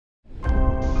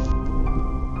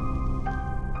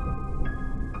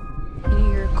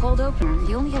opener.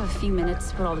 You only have a few minutes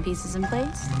to put all the pieces in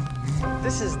place.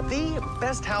 This is the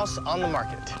best house on the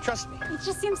market. Trust me. It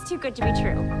just seems too good to be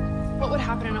true. What would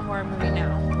happen in a horror movie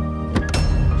now?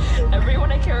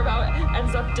 Everyone I care about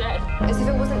ends up dead. As if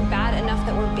it wasn't bad enough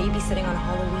that we're babysitting on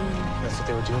Halloween. That's what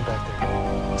they were doing back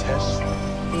there. Tess.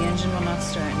 The engine will not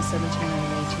start in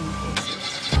 718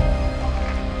 phases.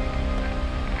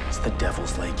 It's the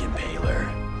Devil's Lake Impaler.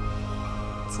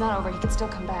 It's not over. He can still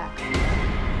come back.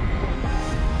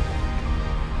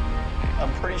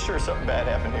 I'm pretty sure something bad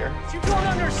happened here. You don't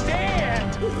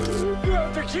understand! You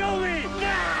have to kill me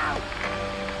now!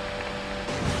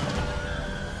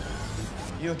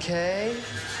 You okay?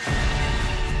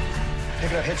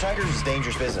 Picking up hitchhikers is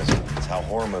dangerous business. It's how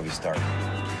horror movies start.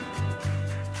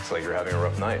 It's like you're having a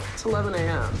rough night. It's 11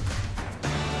 a.m.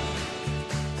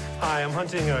 Hi, I'm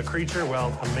hunting a creature,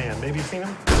 well, a man. Maybe you've seen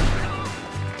him?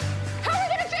 How are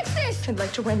we gonna fix this? I'd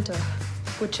like to rent a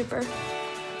wood chipper.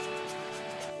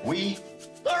 We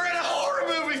are in a horror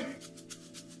movie!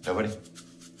 Nobody?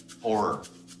 Horror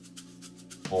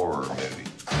movie.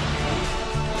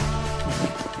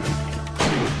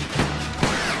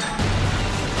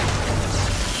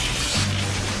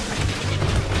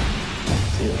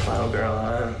 See the final girl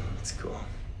on? It's cool.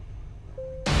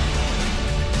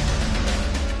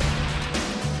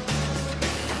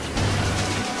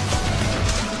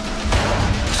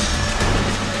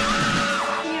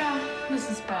 Yeah, this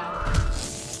is bad.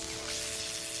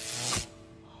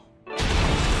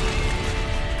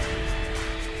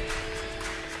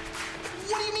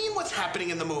 What do you mean what's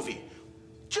happening in the movie?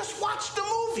 Just watch the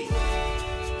movie.